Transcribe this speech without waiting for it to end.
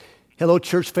Hello,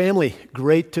 church family.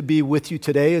 Great to be with you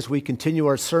today as we continue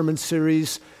our sermon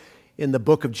series in the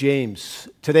book of James.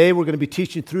 Today we're going to be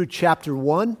teaching through chapter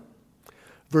 1,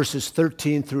 verses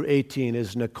 13 through 18,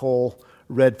 as Nicole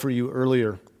read for you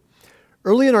earlier.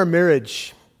 Early in our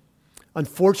marriage,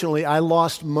 unfortunately, I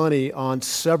lost money on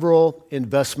several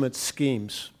investment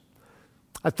schemes.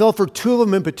 I fell for two of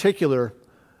them in particular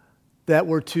that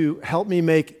were to help me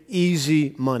make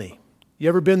easy money. You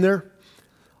ever been there?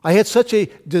 I had such a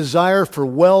desire for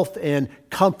wealth and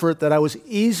comfort that I was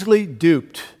easily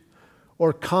duped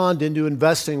or conned into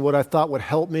investing what I thought would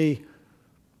help me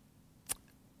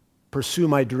pursue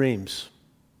my dreams.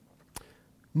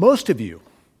 Most of you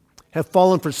have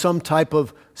fallen for some type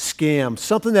of scam,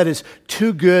 something that is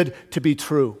too good to be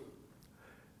true.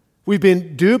 We've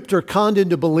been duped or conned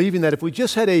into believing that if we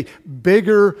just had a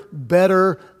bigger,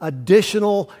 better,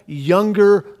 additional,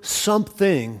 younger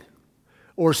something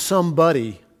or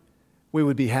somebody, we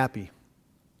would be happy.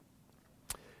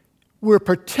 We're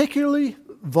particularly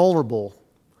vulnerable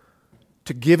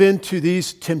to give in to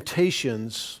these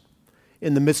temptations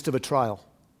in the midst of a trial,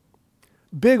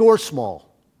 big or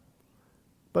small,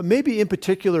 but maybe in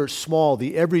particular small,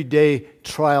 the everyday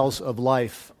trials of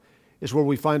life is where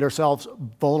we find ourselves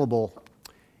vulnerable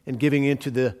and giving in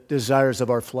to the desires of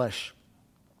our flesh.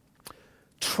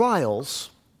 Trials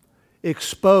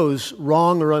expose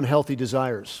wrong or unhealthy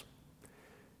desires.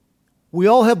 We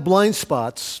all have blind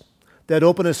spots that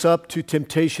open us up to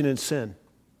temptation and sin.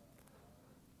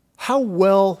 How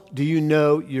well do you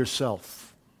know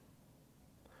yourself?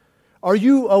 Are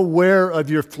you aware of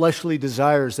your fleshly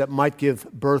desires that might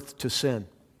give birth to sin?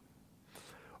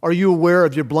 Are you aware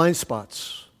of your blind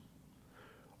spots?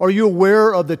 Are you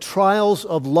aware of the trials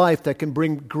of life that can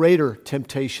bring greater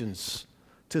temptations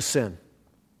to sin?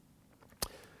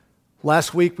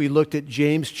 Last week we looked at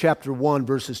James chapter 1,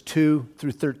 verses 2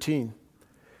 through 13.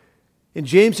 And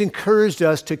James encouraged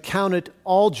us to count it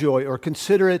all joy or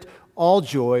consider it all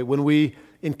joy when we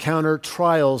encounter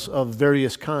trials of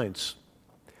various kinds.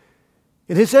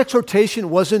 And his exhortation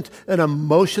wasn't an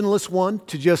emotionless one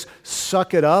to just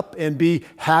suck it up and be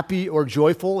happy or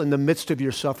joyful in the midst of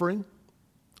your suffering.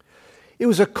 It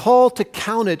was a call to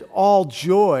count it all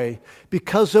joy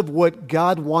because of what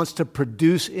God wants to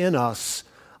produce in us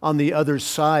on the other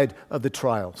side of the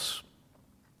trials.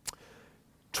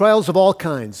 Trials of all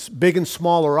kinds, big and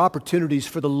small, are opportunities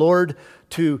for the Lord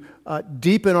to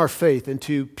deepen our faith and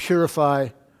to purify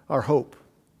our hope.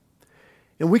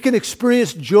 And we can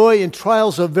experience joy in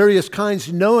trials of various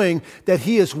kinds, knowing that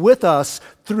He is with us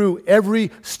through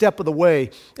every step of the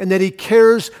way, and that He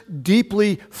cares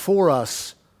deeply for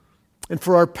us and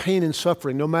for our pain and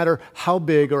suffering, no matter how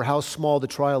big or how small the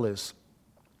trial is.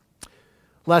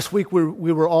 Last week,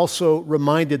 we were also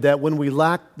reminded that when we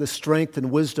lack the strength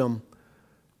and wisdom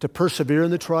to persevere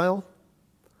in the trial,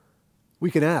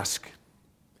 we can ask.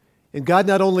 And God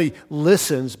not only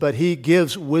listens, but He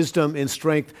gives wisdom and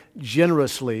strength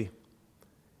generously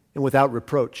and without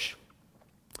reproach.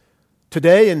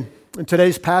 Today, in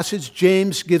today's passage,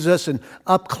 James gives us an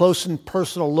up-close and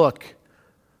personal look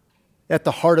at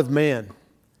the heart of man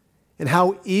and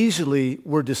how easily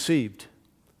we're deceived,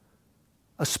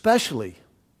 especially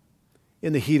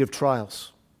in the heat of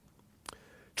trials.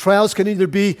 Trials can either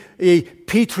be a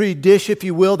petri dish, if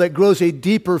you will, that grows a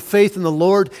deeper faith in the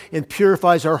Lord and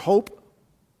purifies our hope,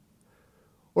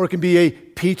 or it can be a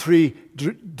petri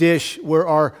dish where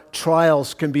our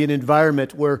trials can be an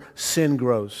environment where sin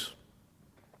grows.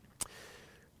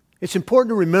 It's important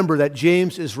to remember that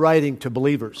James is writing to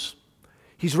believers.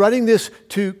 He's writing this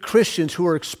to Christians who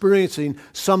are experiencing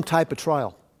some type of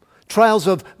trial, trials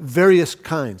of various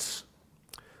kinds,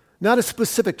 not a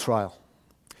specific trial.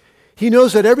 He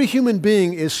knows that every human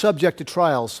being is subject to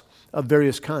trials of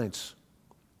various kinds.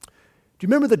 Do you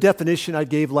remember the definition I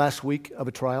gave last week of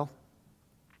a trial?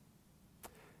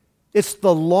 It's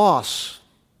the loss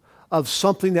of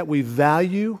something that we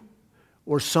value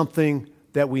or something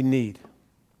that we need.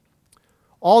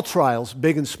 All trials,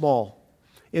 big and small,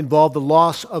 involve the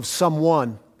loss of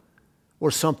someone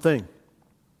or something.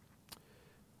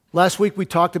 Last week we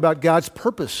talked about God's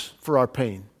purpose for our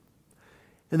pain,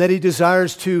 and that He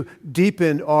desires to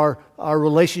deepen our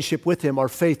relationship with Him, our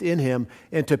faith in Him,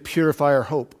 and to purify our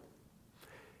hope.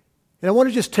 And I want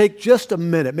to just take just a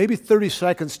minute, maybe 30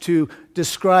 seconds, to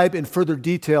describe in further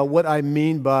detail what I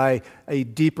mean by a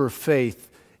deeper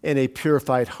faith and a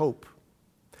purified hope.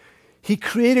 He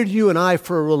created you and I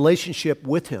for a relationship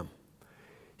with Him.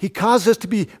 He caused us to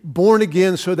be born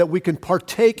again so that we can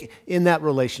partake in that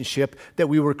relationship that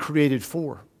we were created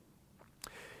for.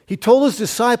 He told His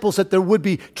disciples that there would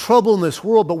be trouble in this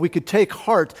world, but we could take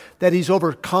heart that He's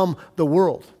overcome the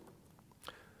world.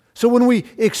 So when we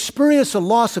experience a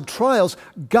loss of trials,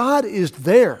 God is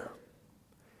there.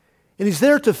 And He's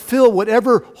there to fill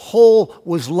whatever hole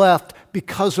was left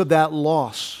because of that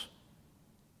loss.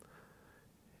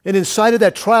 And inside of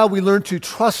that trial, we learn to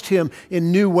trust Him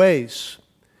in new ways.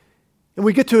 And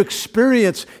we get to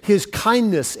experience His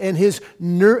kindness and His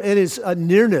nearness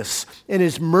and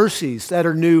His mercies that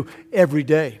are new every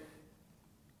day.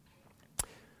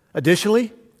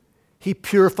 Additionally, He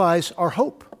purifies our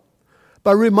hope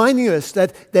by reminding us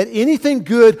that anything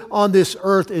good on this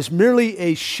earth is merely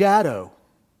a shadow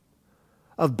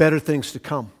of better things to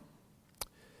come.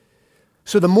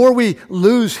 So the more we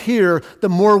lose here, the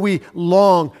more we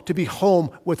long to be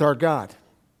home with our God.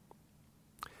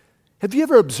 Have you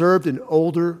ever observed an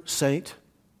older saint?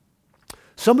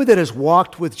 Somebody that has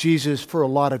walked with Jesus for a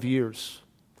lot of years.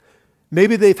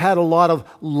 Maybe they've had a lot of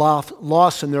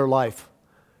loss in their life.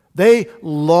 They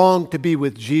long to be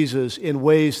with Jesus in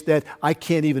ways that I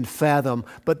can't even fathom,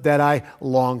 but that I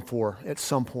long for at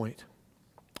some point.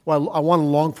 Well, I want to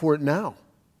long for it now.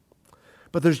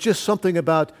 But there's just something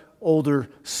about older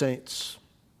saints.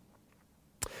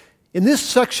 In this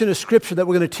section of Scripture that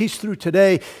we're going to teach through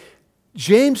today,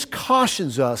 James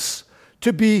cautions us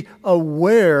to be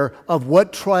aware of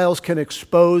what trials can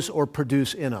expose or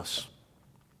produce in us.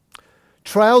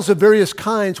 Trials of various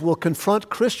kinds will confront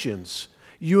Christians,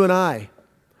 you and I,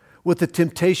 with the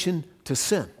temptation to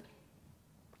sin.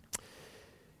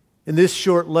 In this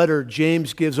short letter,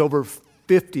 James gives over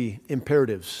 50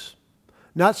 imperatives.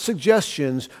 Not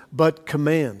suggestions, but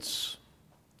commands.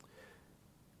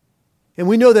 And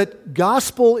we know that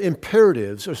gospel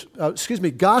indicatives,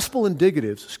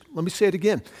 let me say it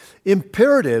again.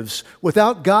 Imperatives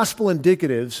without gospel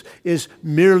indicatives is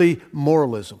merely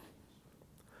moralism.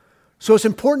 So it's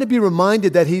important to be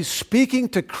reminded that he's speaking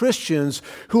to Christians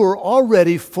who are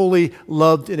already fully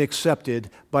loved and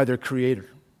accepted by their Creator.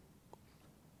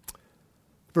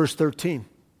 Verse 13.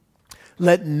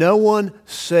 Let no one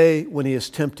say when he is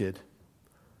tempted,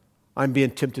 I'm being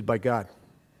tempted by God.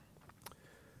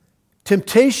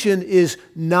 Temptation is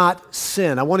not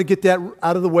sin. I want to get that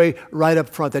out of the way right up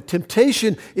front. That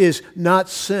temptation is not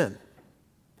sin.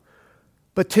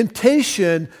 But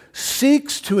temptation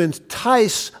seeks to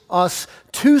entice us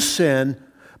to sin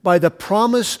by the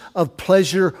promise of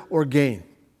pleasure or gain.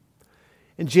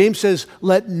 And James says,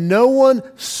 let no one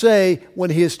say when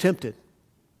he is tempted.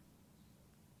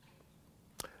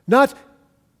 Not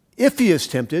if he is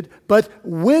tempted, but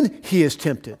when he is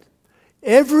tempted.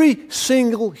 Every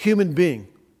single human being,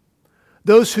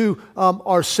 those who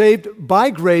are saved by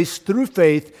grace through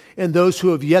faith and those who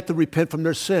have yet to repent from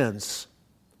their sins,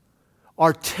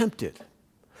 are tempted.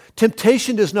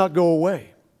 Temptation does not go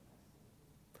away.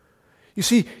 You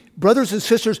see, brothers and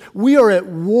sisters, we are at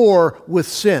war with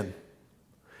sin.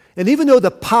 And even though the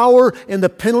power and the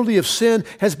penalty of sin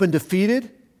has been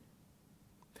defeated,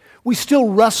 we still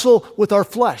wrestle with our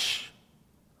flesh.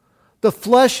 The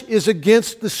flesh is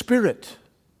against the Spirit.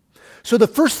 So the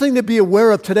first thing to be aware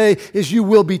of today is you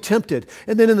will be tempted.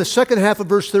 And then in the second half of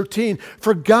verse 13,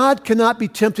 for God cannot be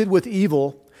tempted with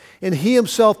evil, and He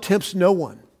Himself tempts no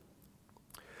one.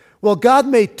 Well, God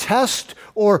may test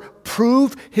or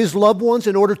prove His loved ones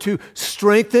in order to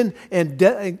strengthen and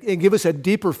give us a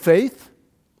deeper faith.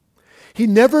 He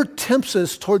never tempts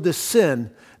us toward the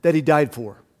sin that He died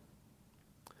for.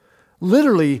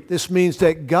 Literally, this means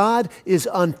that God is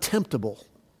untemptable.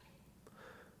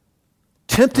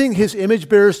 Tempting His image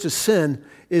bearers to sin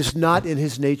is not in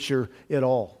His nature at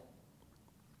all.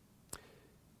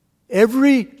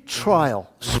 Every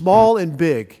trial, small and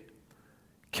big,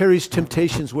 carries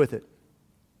temptations with it.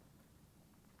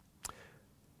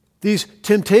 These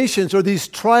temptations or these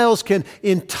trials can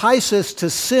entice us to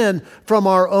sin from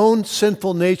our own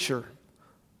sinful nature,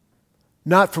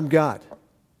 not from God.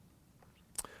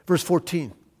 Verse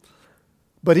 14,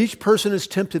 but each person is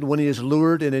tempted when he is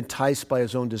lured and enticed by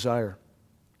his own desire.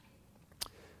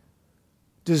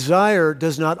 Desire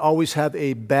does not always have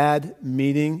a bad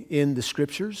meaning in the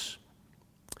Scriptures,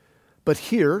 but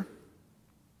here,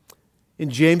 in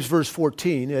James verse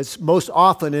 14, as most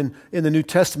often in the New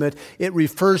Testament, it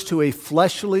refers to a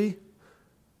fleshly,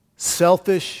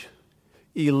 selfish,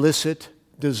 illicit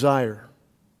desire.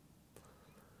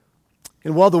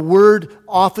 And while the word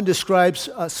often describes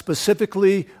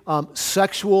specifically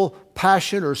sexual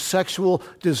passion or sexual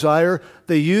desire,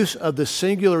 the use of the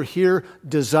singular here,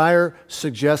 desire,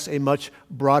 suggests a much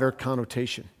broader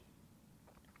connotation.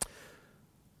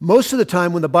 Most of the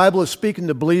time when the Bible is speaking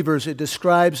to believers, it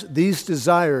describes these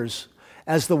desires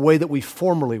as the way that we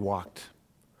formerly walked,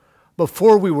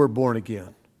 before we were born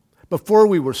again, before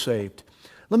we were saved,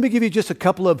 Let me give you just a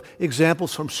couple of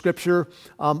examples from Scripture.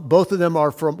 Both of them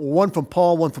are one from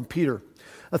Paul, one from Peter.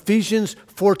 Ephesians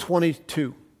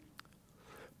 4:22.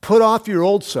 Put off your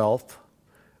old self,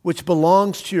 which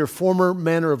belongs to your former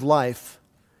manner of life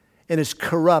and is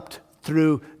corrupt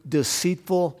through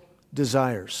deceitful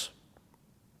desires.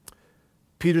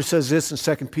 Peter says this in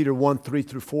 2 Peter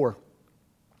 1:3-4.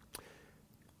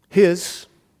 His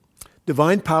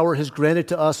divine power has granted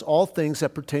to us all things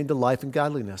that pertain to life and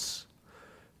godliness,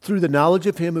 through the knowledge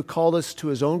of him who called us to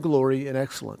his own glory and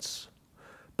excellence,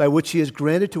 by which he has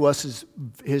granted to us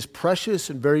his precious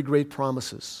and very great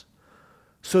promises,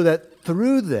 so that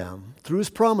through them, through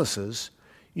his promises,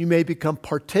 you may become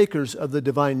partakers of the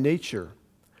divine nature.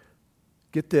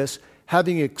 Get this,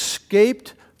 having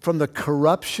escaped from the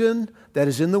corruption that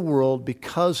is in the world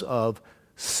because of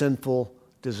sinful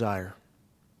desire.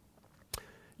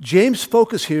 James'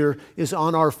 focus here is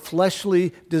on our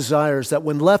fleshly desires that,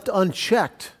 when left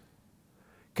unchecked,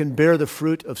 can bear the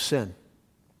fruit of sin.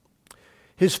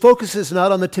 His focus is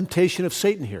not on the temptation of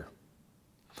Satan here.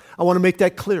 I want to make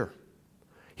that clear.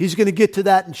 He's going to get to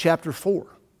that in chapter 4.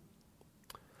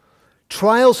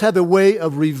 Trials have a way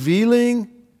of revealing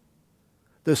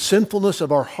the sinfulness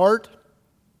of our heart,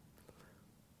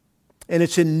 and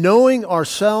it's in knowing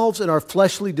ourselves and our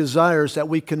fleshly desires that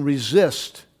we can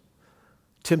resist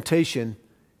temptation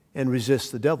and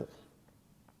resist the devil.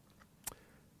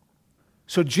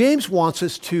 So James wants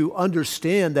us to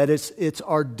understand that it's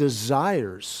our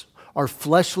desires, our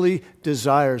fleshly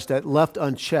desires that, left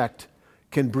unchecked,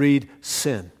 can breed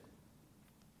sin.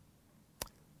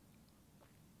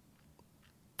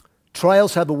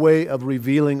 Trials have a way of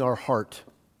revealing our heart,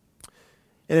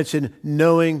 and it's in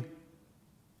knowing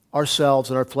ourselves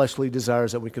and our fleshly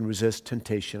desires that we can resist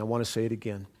temptation. I want to say it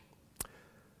again.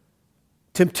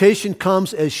 Temptation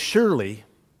comes as surely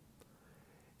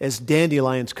as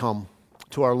dandelions come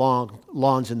to our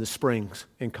lawns in the springs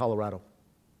in Colorado.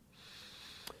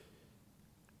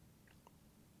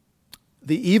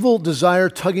 The evil desire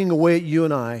tugging away at you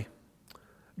and I,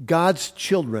 God's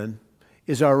children,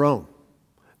 is our own.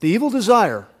 The evil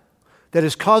desire that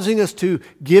is causing us to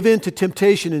give in to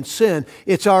temptation and sin,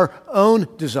 it's our own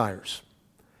desires.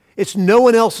 It's no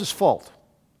one else's fault.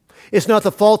 It's not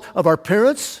the fault of our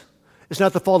parents. It's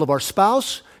not the fault of our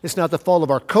spouse. It's not the fault of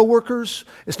our coworkers.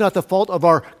 It's not the fault of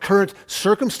our current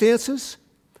circumstances.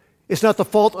 It's not the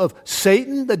fault of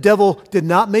Satan. The devil did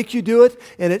not make you do it,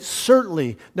 and it's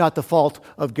certainly not the fault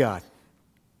of God.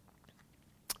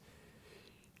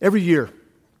 Every year,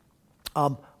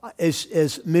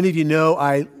 as many of you know,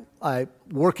 I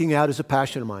working out is a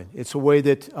passion of mine. It's a way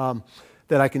that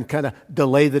I can kind of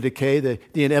delay the decay, the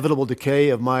inevitable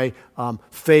decay of my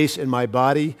face and my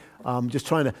body. Just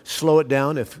trying to slow it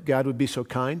down, if God would be so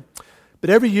kind.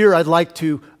 But every year I'd like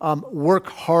to work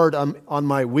hard on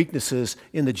my weaknesses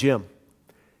in the gym.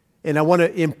 And I want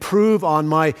to improve on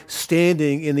my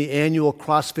standing in the annual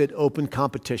CrossFit Open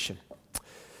competition.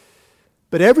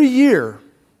 But every year,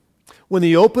 when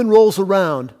the Open rolls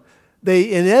around,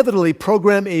 they inevitably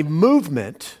program a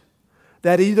movement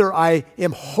that either I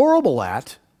am horrible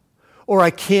at or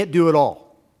I can't do at all.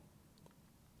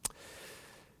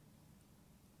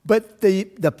 But the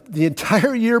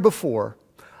entire year before,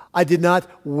 I did not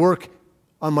work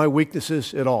on my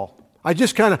weaknesses at all. I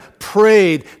just kind of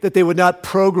prayed that they would not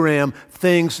program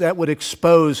things that would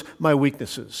expose my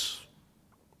weaknesses.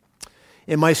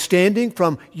 And my standing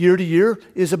from year to year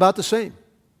is about the same.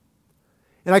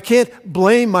 And I can't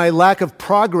blame my lack of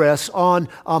progress on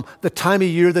the time of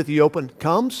year that the Open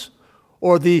comes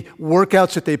or the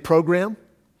workouts that they program.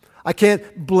 I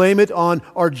can't blame it on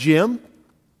our gym.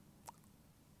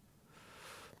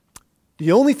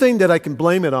 The only thing that I can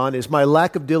blame it on is my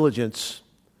lack of diligence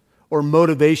or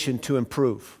motivation to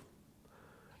improve.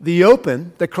 The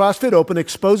CrossFit Open,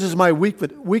 exposes my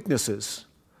weaknesses,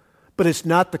 but it's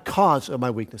not the cause of my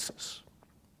weaknesses.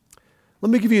 Let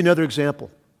me give you another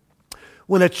example.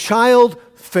 When a child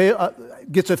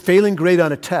gets a failing grade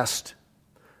on a test,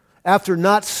 after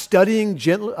not studying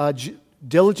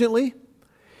diligently,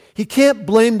 he can't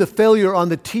blame the failure on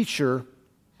the teacher,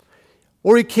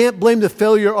 or he can't blame the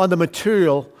failure on the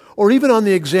material, or even on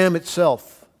the exam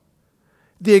itself.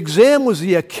 The exam was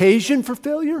the occasion for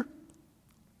failure,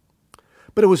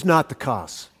 but it was not the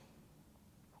cause.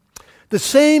 The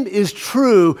same is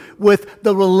true with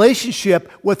the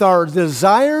relationship with our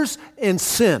desires and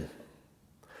sin.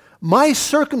 My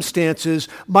circumstances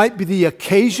might be the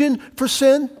occasion for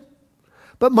sin,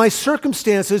 but my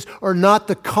circumstances are not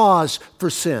the cause for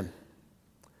sin.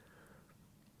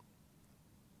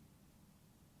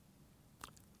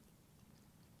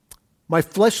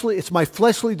 It's my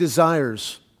fleshly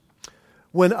desires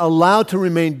when allowed to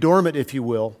remain dormant, if you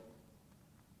will,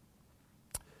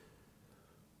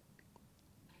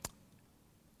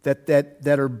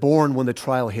 that are born when the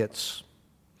trial hits.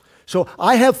 So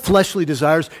I have fleshly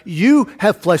desires, you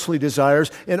have fleshly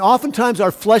desires, and oftentimes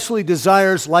our fleshly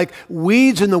desires, like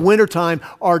weeds in the wintertime,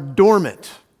 are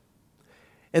dormant.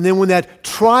 And then when that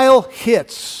trial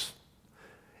hits,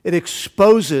 it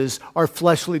exposes our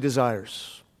fleshly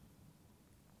desires.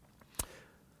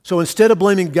 So instead of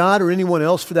blaming God or anyone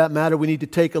else for that matter, we need to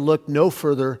take a look no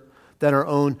further than our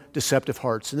own deceptive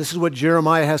hearts. And this is what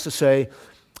Jeremiah has to say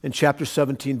in chapter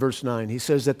 17, verse 9. He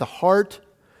says that the heart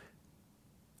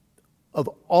of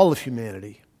all of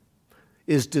humanity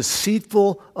is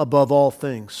deceitful above all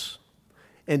things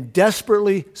and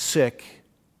desperately sick.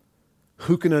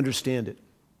 Who can understand it?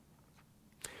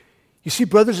 You see,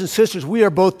 brothers and sisters, we are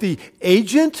both the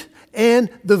agent and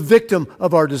the victim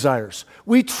of our desires.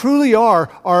 We truly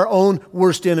are our own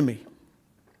worst enemy.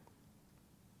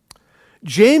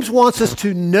 James wants us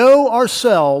to know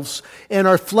ourselves and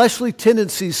our fleshly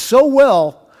tendencies so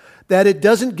well that it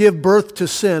doesn't give birth to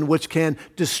sin, which can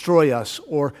destroy us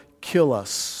or kill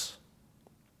us.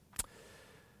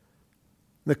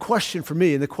 The question for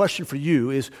me and the question for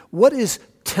you is, what is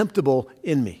temptable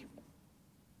in me?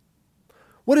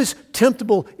 What is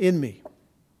temptable in me?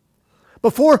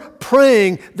 Before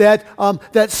praying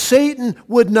that Satan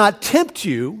would not tempt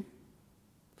you,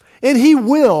 and he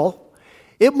will,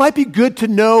 it might be good to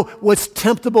know what's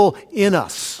temptable in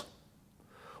us.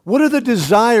 What are the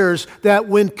desires that,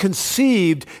 when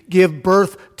conceived, give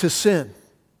birth to sin?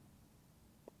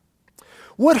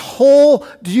 What hole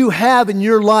do you have in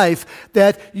your life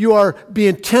that you are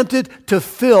being tempted to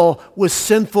fill with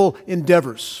sinful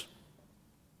endeavors?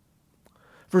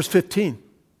 Verse 15.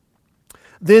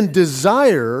 Then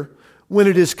desire, when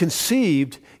it is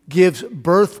conceived, gives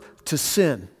birth to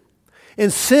sin.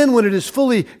 And sin, when it is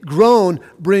fully grown,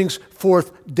 brings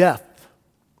forth death.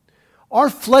 Our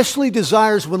fleshly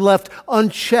desires, when left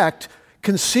unchecked,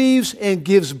 conceives and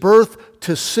gives birth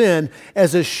to sin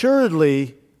as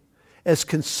assuredly as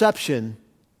conception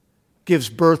gives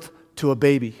birth to a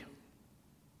baby.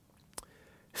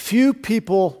 Few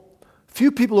people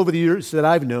over the years that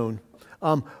I've known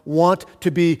want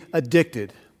to be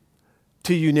addicted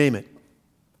to, you name it,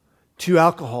 to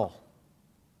alcohol,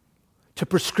 to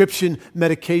prescription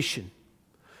medication,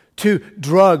 to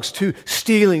drugs, to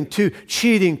stealing, to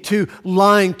cheating, to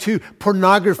lying, to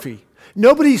pornography.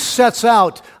 Nobody sets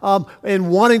out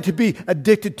and wanting to be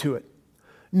addicted to it.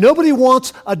 Nobody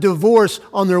wants a divorce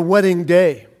on their wedding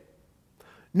day.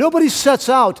 Nobody sets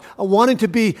out wanting to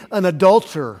be an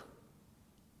adulterer.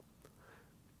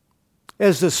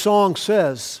 As the song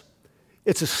says,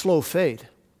 it's a slow fade.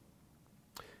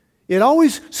 It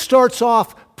always starts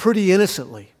off pretty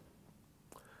innocently.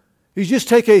 You just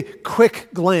take a quick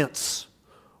glance,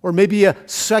 or maybe a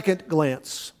second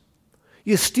glance.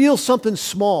 You steal something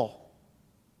small.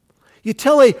 You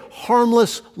tell a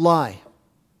harmless lie.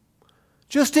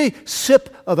 Just a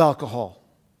sip of alcohol.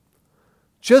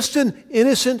 Just an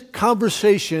innocent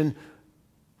conversation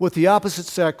with the opposite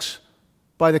sex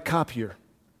by the copier.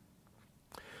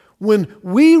 When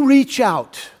we reach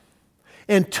out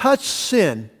and touch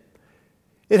sin,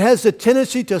 it has the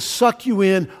tendency to suck you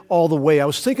in all the way. I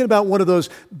was thinking about one of those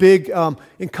big,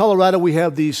 in Colorado we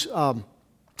have these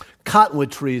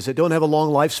cottonwood trees that don't have a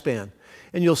long lifespan.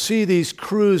 And you'll see these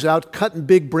crews out cutting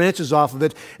big branches off of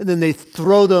it, and then they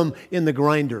throw them in the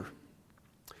grinder.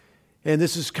 And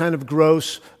this is kind of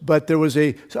gross, but there was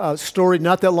a story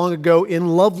not that long ago in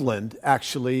Loveland,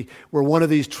 actually, where one of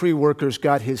these tree workers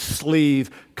got his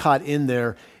sleeve caught in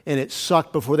there, and it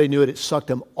sucked, before they knew it, it sucked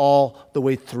him all the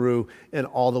way through and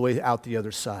all the way out the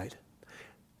other side.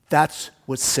 That's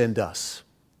what sin does.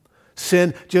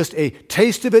 Sin, just a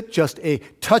taste of it, just a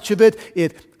touch of it,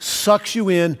 it sucks you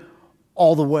in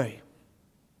all the way.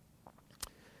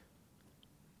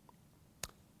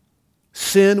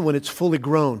 Sin, when it's fully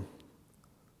grown,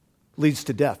 leads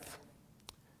to death.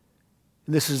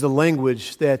 And this is the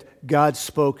language that God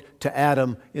spoke to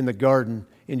Adam in the garden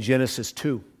in Genesis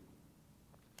 2.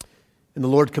 And the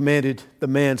Lord commanded the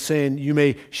man, saying, "You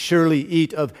may surely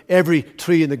eat of every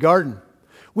tree in the garden."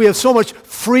 We have so much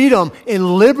freedom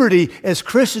and liberty as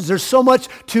Christians. There's so much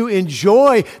to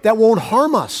enjoy that won't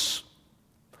harm us.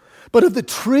 But of the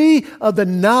tree of the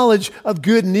knowledge of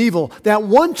good and evil, that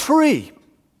one tree,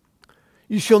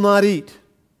 you shall not eat.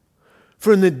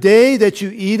 For in the day that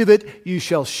you eat of it, you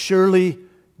shall surely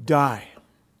die.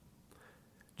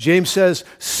 James says,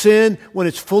 sin, when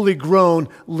it's fully grown,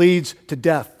 leads to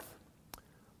death.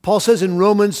 Paul says in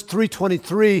Romans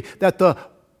 3:23 that the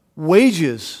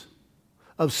wages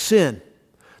of sin,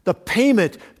 The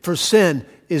payment for sin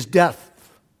is death.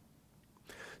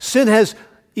 Sin has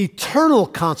eternal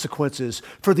consequences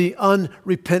for the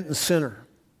unrepentant sinner.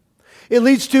 It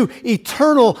leads to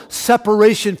eternal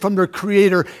separation from their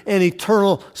Creator and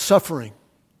eternal suffering.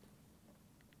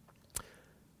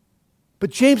 But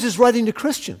James is writing to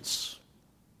Christians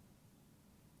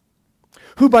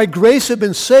who by grace have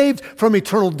been saved from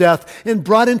eternal death and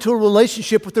brought into a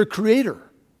relationship with their Creator.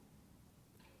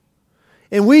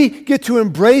 And we get to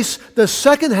embrace the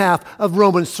second half of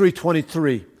Romans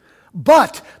 3:23.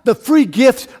 But the free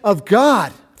gift of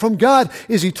God, from God,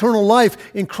 is eternal life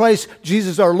in Christ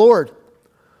Jesus our Lord.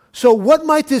 So what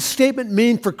might this statement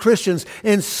mean for Christians?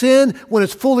 And sin, when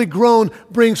it's fully grown,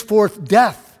 brings forth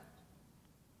death.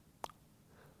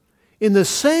 In the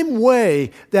same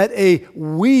way that a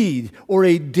weed or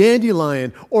a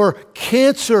dandelion or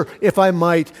cancer, if I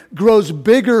might, grows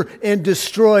bigger and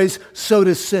destroys, so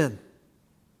does sin.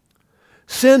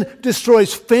 Sin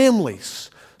destroys families.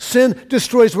 Sin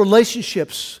destroys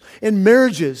relationships and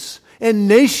marriages and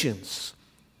nations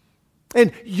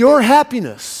and your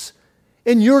happiness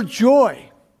and your joy.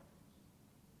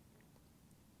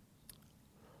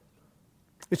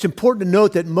 It's important to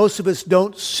note that most of us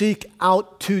don't seek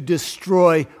out to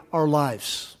destroy our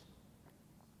lives.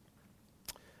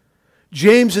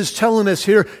 James is telling us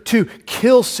here to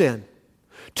kill sin,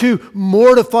 to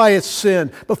mortify its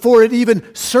sin before it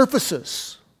even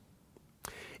surfaces.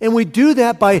 And we do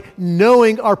that by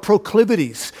knowing our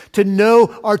proclivities, to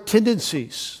know our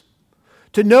tendencies,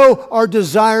 to know our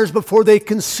desires before they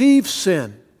conceive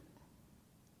sin.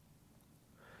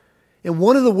 And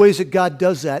one of the ways that God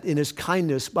does that in His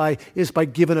kindness is by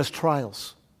giving us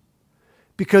trials,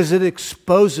 because it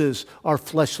exposes our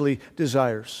fleshly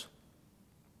desires.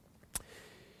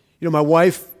 You know, my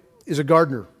wife is a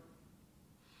gardener,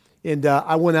 and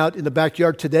I went out in the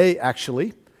backyard today,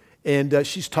 actually, and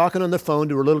she's talking on the phone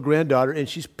to her little granddaughter, and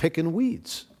she's picking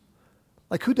weeds.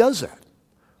 Like, who does that?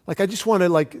 Like, I just want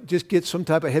to just get some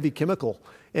type of heavy chemical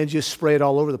and just spray it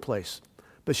all over the place.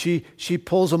 But she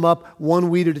pulls them up one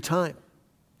weed at a time.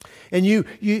 And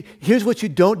here's what you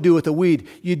don't do with a weed.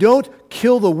 You don't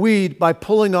kill the weed by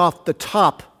pulling off the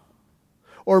top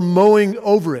or mowing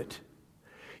over it.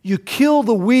 You kill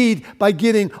the weed by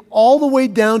getting all the way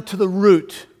down to the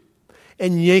root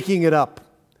and yanking it up.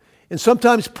 And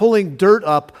sometimes pulling dirt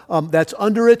up that's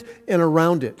under it and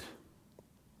around it.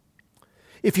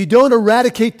 If you don't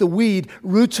eradicate the weed,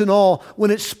 roots and all, when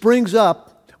it springs up,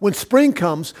 when spring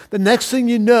comes, the next thing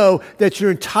you know that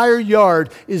your entire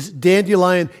yard is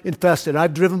dandelion infested.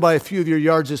 I've driven by a few of your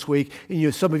yards this week,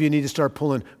 and some of you need to start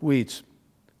pulling weeds.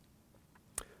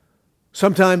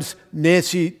 Sometimes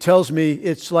Nancy tells me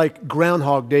it's like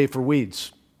Groundhog Day for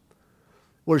weeds,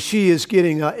 where she is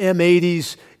getting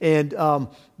M80s and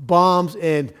bombs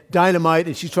and dynamite,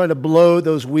 and she's trying to blow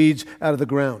those weeds out of the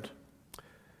ground.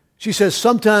 She says,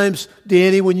 sometimes,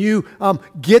 Danny, when you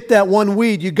get that one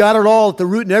weed, you got it all at the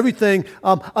root and everything,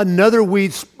 another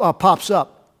weed pops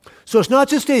up. So it's not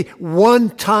just a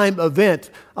one-time event.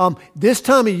 This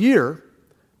time of year,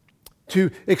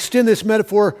 to extend this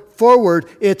metaphor forward,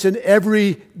 it's an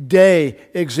everyday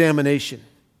examination.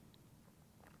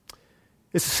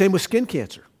 It's the same with skin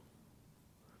cancer.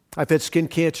 I've had skin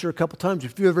cancer a couple times.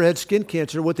 If you've ever had skin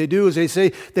cancer, what they do is they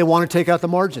say they want to take out the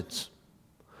margins.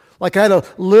 Like, I had a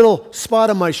little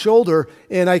spot on my shoulder,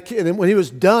 and when he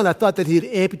was done, I thought that he had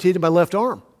amputated my left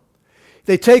arm.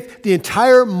 They take the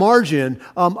entire margin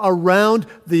around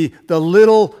the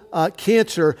little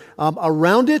cancer,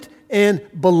 around it and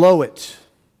below it.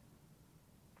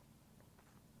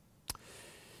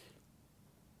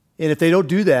 And if they don't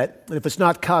do that, and if it's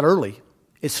not caught early,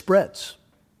 it spreads.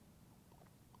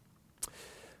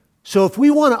 So if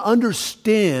we want to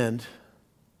understand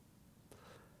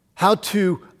how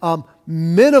to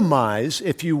minimize,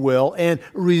 if you will, and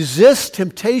resist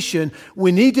temptation,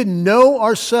 we need to know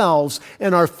ourselves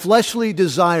and our fleshly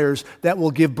desires that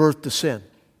will give birth to sin.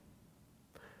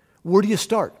 Where do you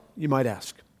start, you might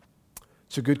ask?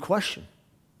 It's a good question.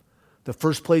 The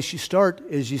first place you start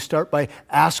is you start by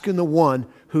asking the one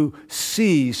who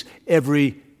sees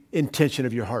every intention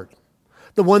of your heart.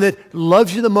 The one that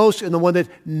loves you the most and the one that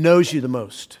knows you the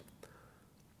most.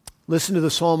 Listen to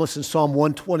the psalmist in Psalm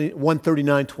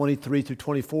 139, 23 through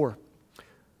 24.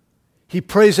 He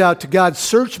prays out to God,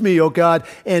 "Search me, O God,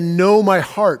 and know my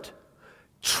heart.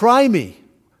 Try me."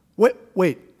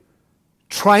 Wait.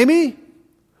 Try me?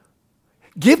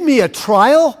 Give me a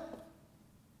trial?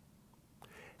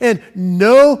 And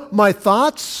know my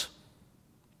thoughts?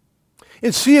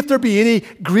 And see if there be any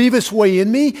grievous way in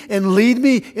me, and lead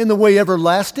me in the way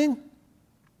everlasting?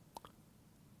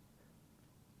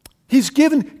 He's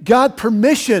given God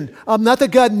permission. Not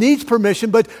that God needs permission,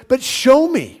 but show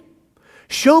me.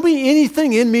 Show me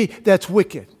anything in me that's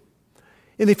wicked.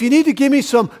 And if you need to give me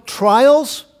some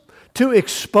trials to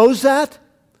expose that,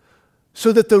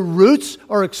 so that the roots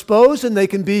are exposed and they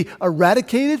can be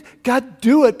eradicated, God,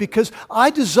 do it, because I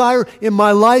desire in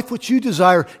my life what you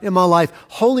desire in my life,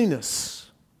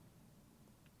 holiness.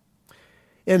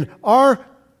 And our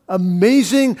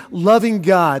amazing, loving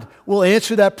God will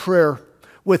answer that prayer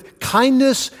with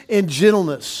kindness and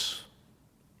gentleness.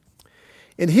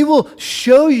 And He will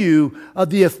show you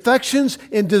the affections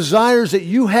and desires that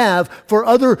you have for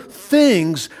other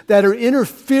things that are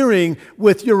interfering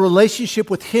with your relationship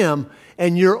with Him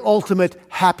and your ultimate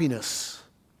happiness.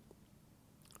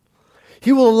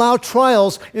 He will allow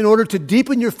trials in order to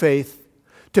deepen your faith,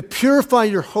 to purify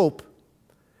your hope,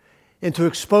 and to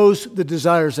expose the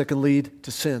desires that can lead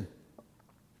to sin.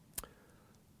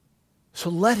 So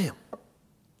let Him.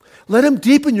 Let Him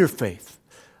deepen your faith.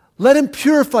 Let Him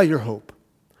purify your hope.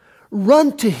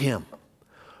 Run to Him.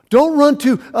 Don't run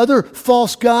to other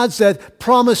false gods that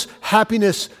promise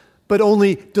happiness but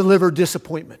only deliver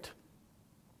disappointment.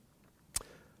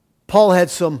 Paul had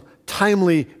some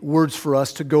timely words for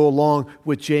us to go along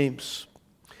with James.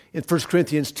 In 1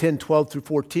 Corinthians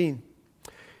 10:12-14,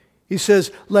 he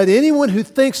says, "Let anyone who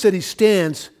thinks that he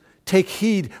stands take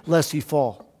heed lest he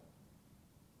fall."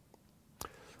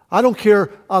 I don't care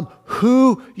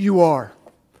who you are.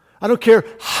 I don't care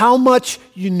how much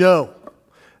you know.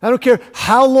 I don't care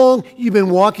how long you've been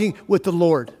walking with the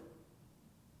Lord.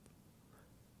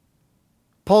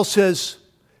 Paul says,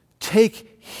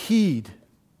 take heed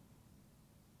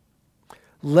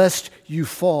lest you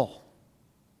fall.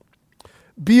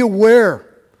 Be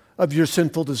aware of your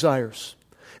sinful desires.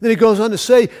 Then he goes on to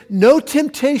say, no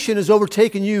temptation has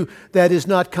overtaken you that is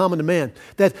not common to man.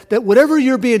 That whatever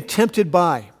you're being tempted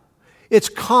by, it's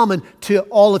common to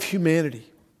all of humanity.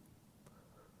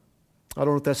 I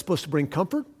don't know if that's supposed to bring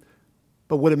comfort,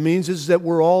 but what it means is that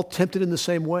we're all tempted in the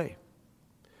same way.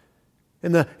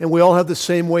 And we all have the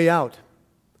same way out.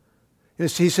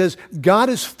 And he says, God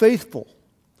is faithful,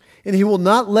 and He will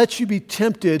not let you be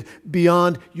tempted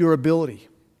beyond your ability.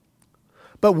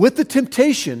 But with the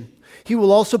temptation, He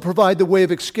will also provide the way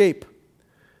of escape,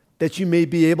 that you may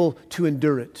be able to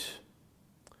endure it.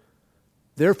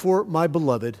 Therefore, my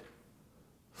beloved,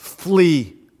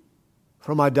 flee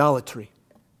from idolatry.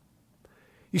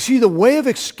 You see, the way of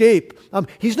escape,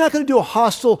 He's not going to do a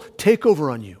hostile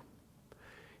takeover on you.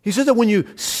 He says that when you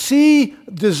see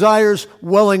desires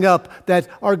welling up that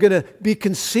are going to be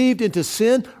conceived into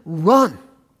sin, run.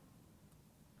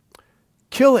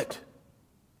 Kill it.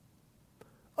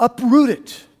 Uproot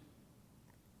it.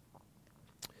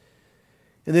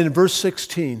 And then in verse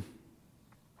 16,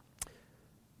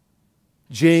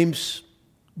 James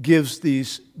gives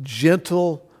these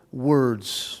gentle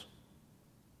words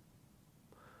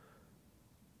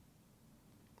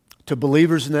to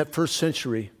believers in that first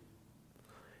century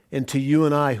and to you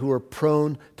and I who are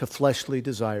prone to fleshly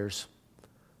desires.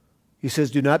 He says,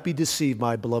 do not be deceived,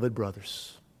 my beloved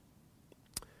brothers.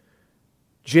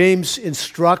 James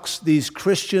instructs these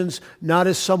Christians not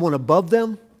as someone above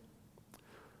them,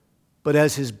 but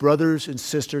as his brothers and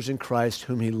sisters in Christ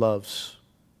whom he loves.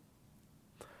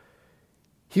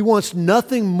 He wants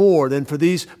nothing more than for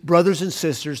these brothers and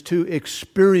sisters to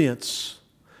experience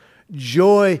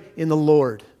joy in the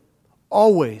Lord,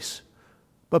 always,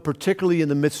 but particularly in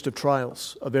the midst of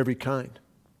trials of every kind.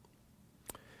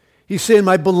 He's saying,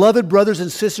 my beloved brothers and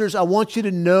sisters, I want you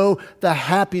to know the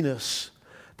happiness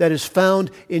that is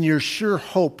found in your sure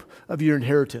hope of your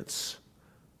inheritance.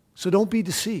 So don't be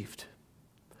deceived.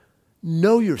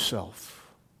 Know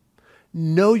yourself.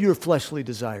 Know your fleshly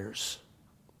desires.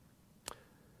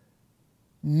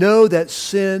 Know that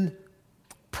sin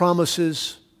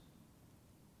promises,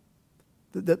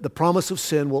 that the promise of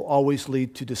sin will always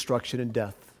lead to destruction and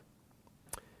death.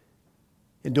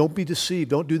 And don't be deceived.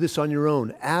 Don't do this on your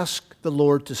own. Ask the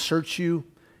Lord to search you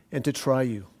and to try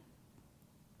you.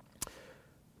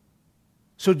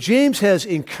 So James has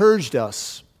encouraged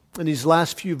us in these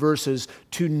last few verses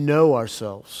to know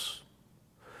ourselves.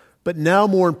 But now,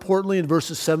 more importantly, in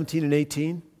verses 17 and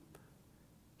 18,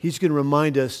 he's going to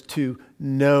remind us to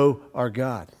know our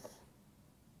God.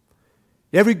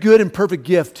 Every good and perfect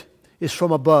gift is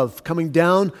from above, coming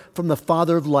down from the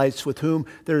Father of lights, with whom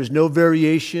there is no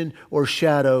variation or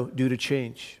shadow due to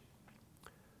change.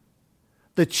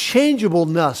 The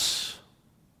changeableness,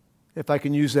 if I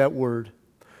can use that word,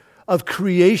 of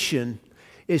creation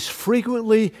is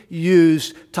frequently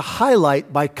used to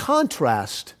highlight, by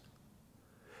contrast,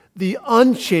 the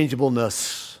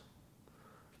unchangeableness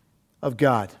of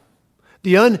God.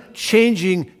 the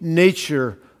unchanging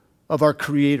nature of our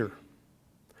Creator.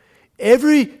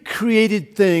 Every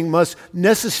created thing must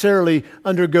necessarily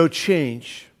undergo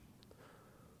change,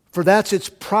 for that's its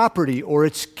property or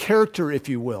its character, if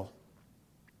you will.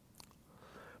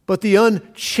 But the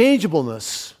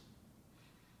unchangeableness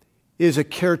is a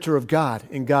character of God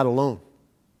and God alone.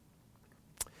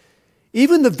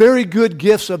 Even the very good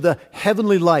gifts of the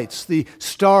heavenly lights, the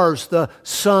stars, the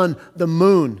sun, the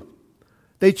moon,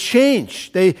 they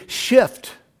change, they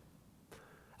shift.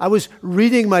 I was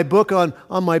reading my book on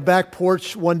my back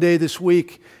porch one day this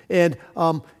week, and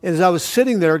as I was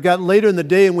sitting there, it got later in the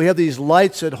day, and we have these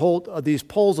lights that hold, these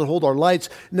poles that hold our lights.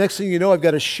 Next thing you know, I've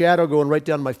got a shadow going right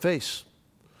down my face.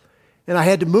 And I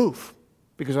had to move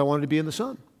because I wanted to be in the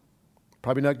sun.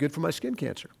 Probably not good for my skin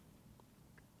cancer.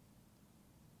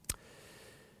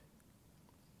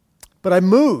 But I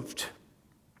moved,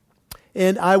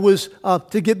 and I was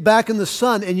to get back in the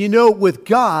sun. And you know, with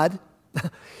God,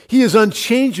 He is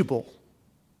unchangeable.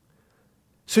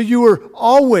 So you were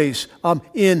always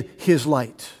in His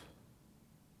light.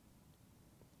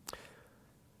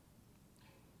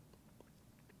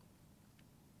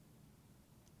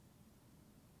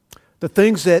 The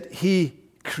things that He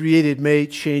created may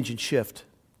change and shift.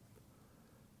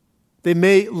 They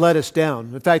may let us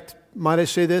down. In fact, might I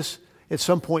say this? At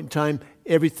some point in time,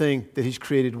 everything that He's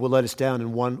created will let us down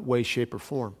in one way, shape, or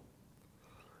form.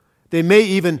 They may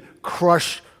even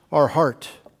crush our heart.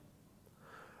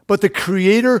 But the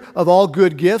Creator of all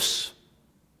good gifts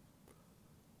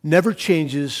never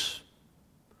changes,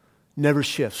 never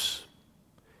shifts.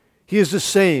 He is the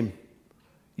same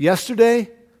yesterday,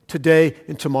 today,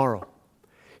 and tomorrow.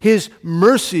 His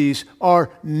mercies are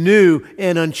new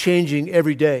and unchanging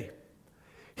every day.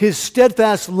 His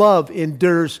steadfast love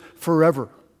endures forever.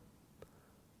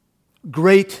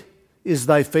 Great is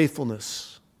thy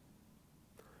faithfulness.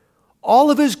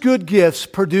 All of His good gifts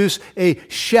produce a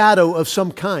shadow of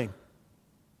some kind.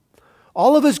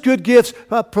 All of His good gifts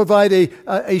provide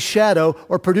a shadow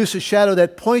or produce a shadow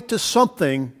that point to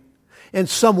something and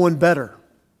someone better.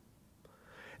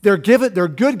 They're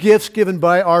good gifts given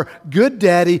by our good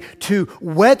daddy to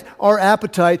whet our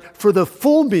appetite for the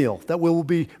full meal that we will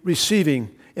be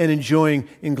receiving and enjoying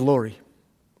in glory.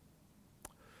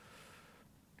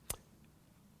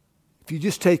 If you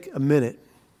just take a minute,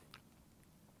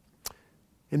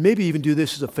 and maybe even do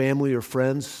this as a family or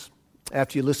friends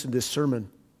after you listen to this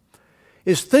sermon,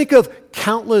 is think of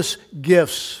countless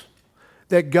gifts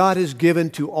that God has given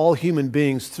to all human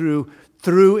beings through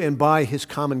and by His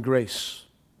common grace.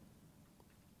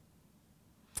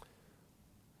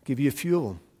 I'll give you a few of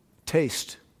them.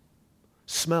 Taste,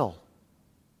 smell,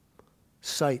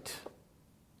 sight,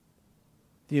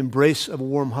 the embrace of a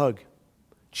warm hug,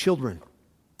 children,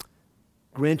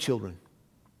 grandchildren,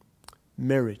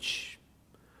 marriage.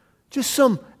 Just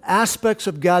some aspects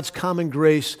of God's common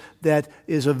grace that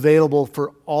is available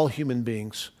for all human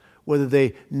beings, whether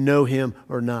they know Him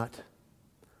or not.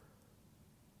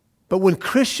 But when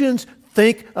Christians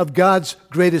think of God's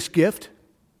greatest gift,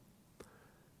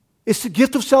 it's the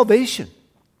gift of salvation.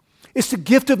 It's the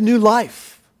gift of new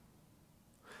life.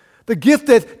 The gift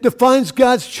that defines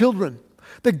God's children.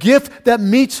 The gift that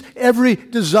meets every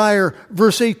desire.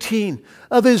 Verse 18,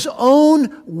 of His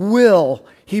own will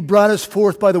He brought us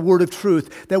forth by the word of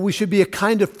truth, that we should be a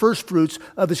kind of first fruits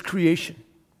of His creation.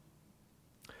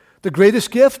 The greatest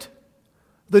gift?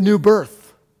 The new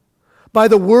birth. By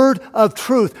the word of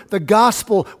truth, the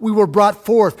gospel, we were brought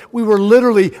forth. We were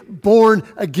literally born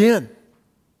again.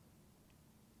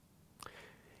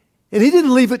 And He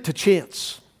didn't leave it to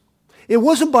chance. It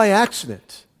wasn't by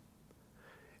accident.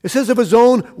 It says of His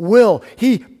own will,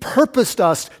 He purposed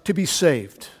us to be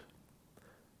saved.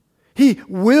 He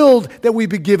willed that we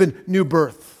be given new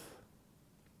birth.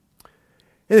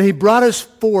 And He brought us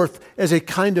forth as a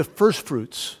kind of first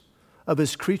fruits of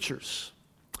His creatures.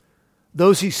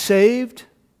 Those He saved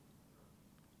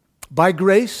by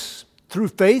grace through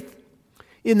faith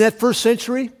in that first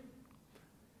century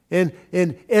and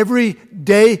every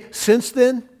day since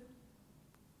then.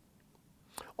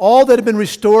 All that have been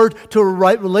restored to a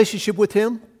right relationship with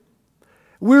Him.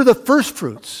 We're the first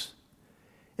fruits.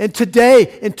 And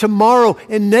today and tomorrow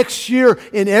and next year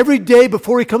and every day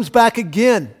before He comes back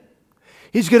again,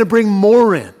 He's going to bring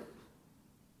more in.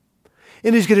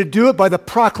 And He's going to do it by the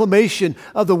proclamation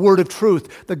of the word of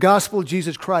truth, the gospel of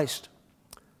Jesus Christ.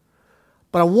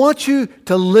 But I want you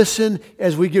to listen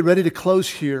as we get ready to close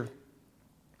here.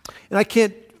 And I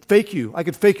can't fake you. I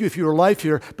could fake you if you were live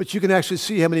here, but you can actually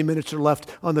see how many minutes are left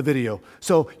on the video.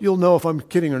 So you'll know if I'm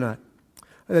kidding or not.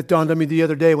 That dawned on me the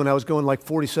other day when I was going like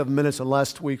 47 minutes on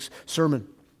last week's sermon.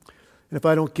 And if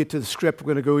I don't get to the script,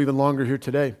 we're going to go even longer here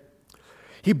today.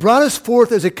 He brought us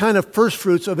forth as a kind of first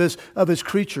fruits of his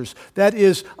creatures. That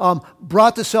is,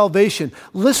 brought to salvation.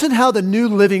 Listen how the New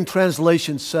Living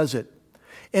Translation says it.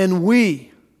 And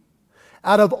we,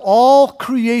 out of all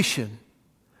creation,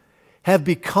 have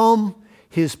become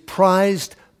his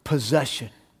prized possession.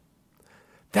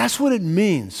 That's what it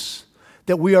means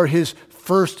that we are his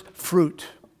first fruit.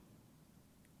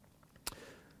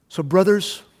 So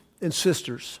brothers and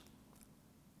sisters,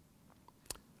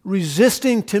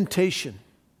 resisting temptation,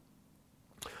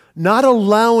 not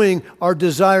allowing our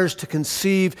desires to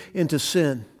conceive into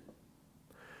sin,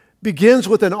 begins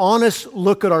with an honest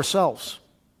look at ourselves.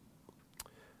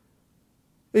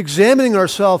 Examining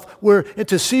ourselves and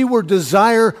to see where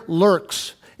desire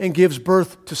lurks and gives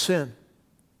birth to sin.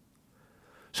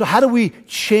 So how do we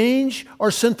change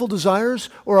our sinful desires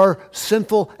or our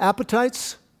sinful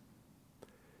appetites?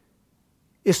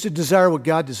 It's to desire what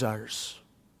God desires.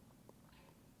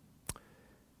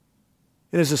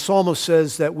 And as the psalmist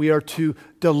says, that we are to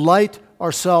delight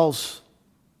ourselves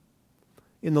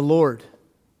in the Lord,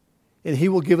 and he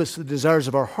will give us the desires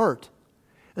of our heart.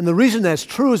 And the reason that's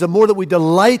true is the more that we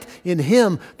delight in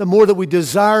him, the more that we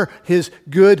desire his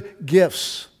good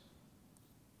gifts.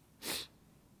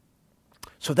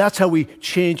 So that's how we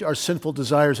change our sinful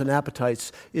desires and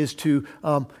appetites, is to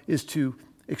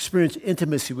experience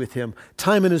intimacy with him,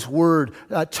 time in his word,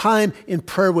 time in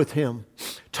prayer with him,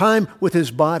 time with his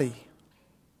body.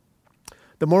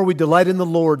 The more we delight in the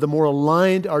Lord, the more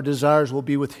aligned our desires will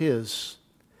be with his.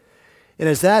 And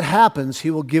as that happens,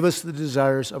 he will give us the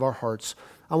desires of our hearts.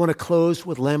 I want to close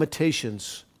with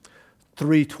Lamentations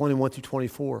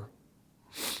 3:21-24.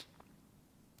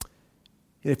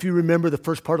 And if you remember the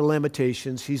first part of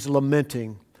Lamentations, he's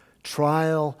lamenting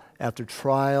trial after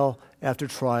trial after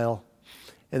trial.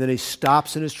 And then he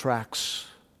stops in his tracks.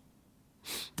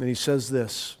 And he says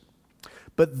this,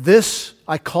 "But this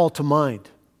I call to mind,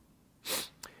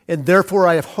 and therefore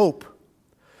I have hope.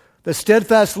 The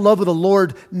steadfast love of the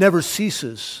Lord never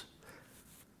ceases.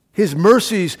 His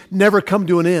mercies never come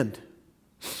to an end.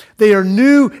 They are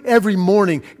new every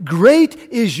morning. Great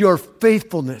is your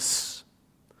faithfulness.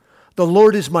 The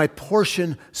Lord is my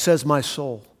portion, says my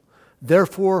soul.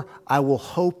 Therefore I will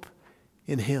hope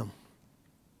in him."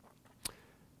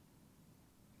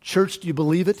 Church, do you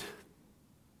believe it?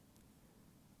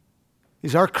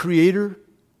 Is our Creator,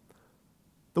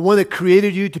 the one that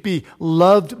created you to be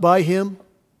loved by him,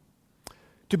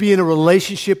 to be in a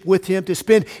relationship with him, to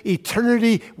spend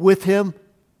eternity with him,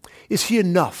 is he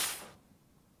enough?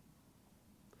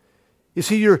 Is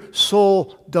he your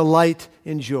sole delight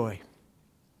and joy?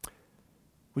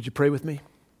 Would you pray with me?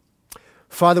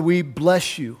 Father, we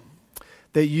bless you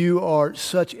that you are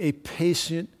such a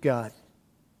patient God.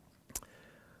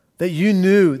 That you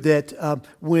knew that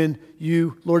when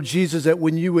you, Lord Jesus, that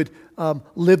when you would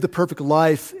live the perfect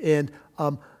life and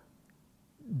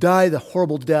die the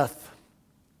horrible death,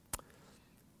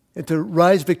 and to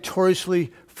rise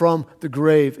victoriously from the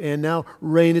grave and now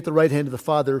reign at the right hand of the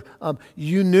Father,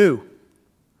 you knew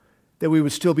that we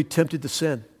would still be tempted to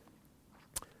sin.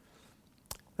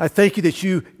 I thank you that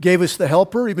you gave us the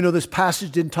helper, even though this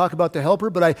passage didn't talk about the helper,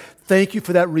 but I thank you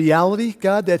for that reality,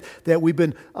 God, that we've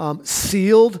been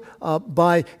sealed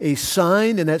by a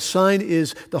sign, and that sign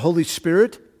is the Holy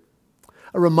Spirit,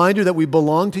 a reminder that we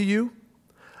belong to you,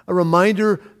 a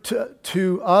reminder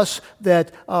to us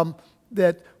that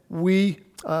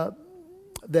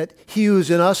he who is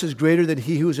in us is greater than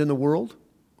he who is in the world,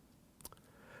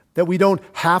 that we don't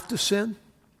have to sin.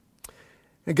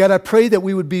 And God, I pray that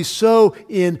we would be so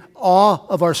in awe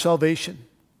of our salvation,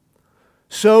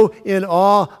 so in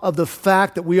awe of the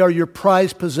fact that we are your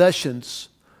prized possessions,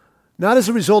 not as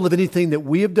a result of anything that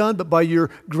we have done, but by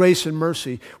your grace and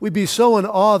mercy. We'd be so in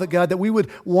awe that, God, that we would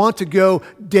want to go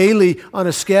daily on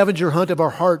a scavenger hunt of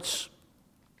our hearts,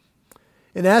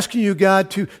 and asking you, God,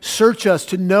 to search us,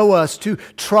 to know us, to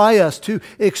try us, to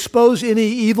expose any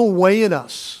evil way in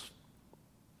us.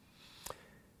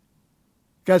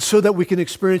 God, so that we can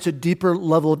experience a deeper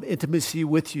level of intimacy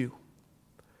with you.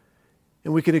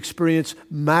 And we can experience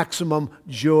maximum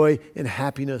joy and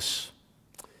happiness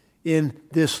in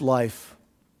this life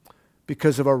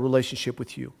because of our relationship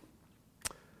with you.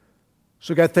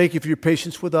 So God, thank you for your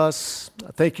patience with us.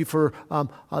 Thank you for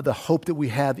the hope that we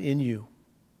have in you.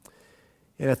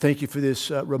 And I thank you for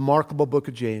this remarkable book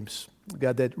of James,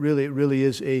 God, that really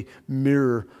is a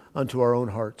mirror unto our own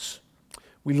hearts.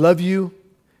 We love you.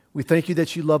 We thank you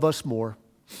that you love us more.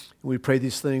 And we pray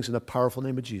these things in the powerful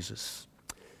name of Jesus.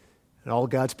 And all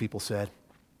God's people said,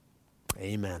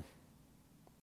 amen.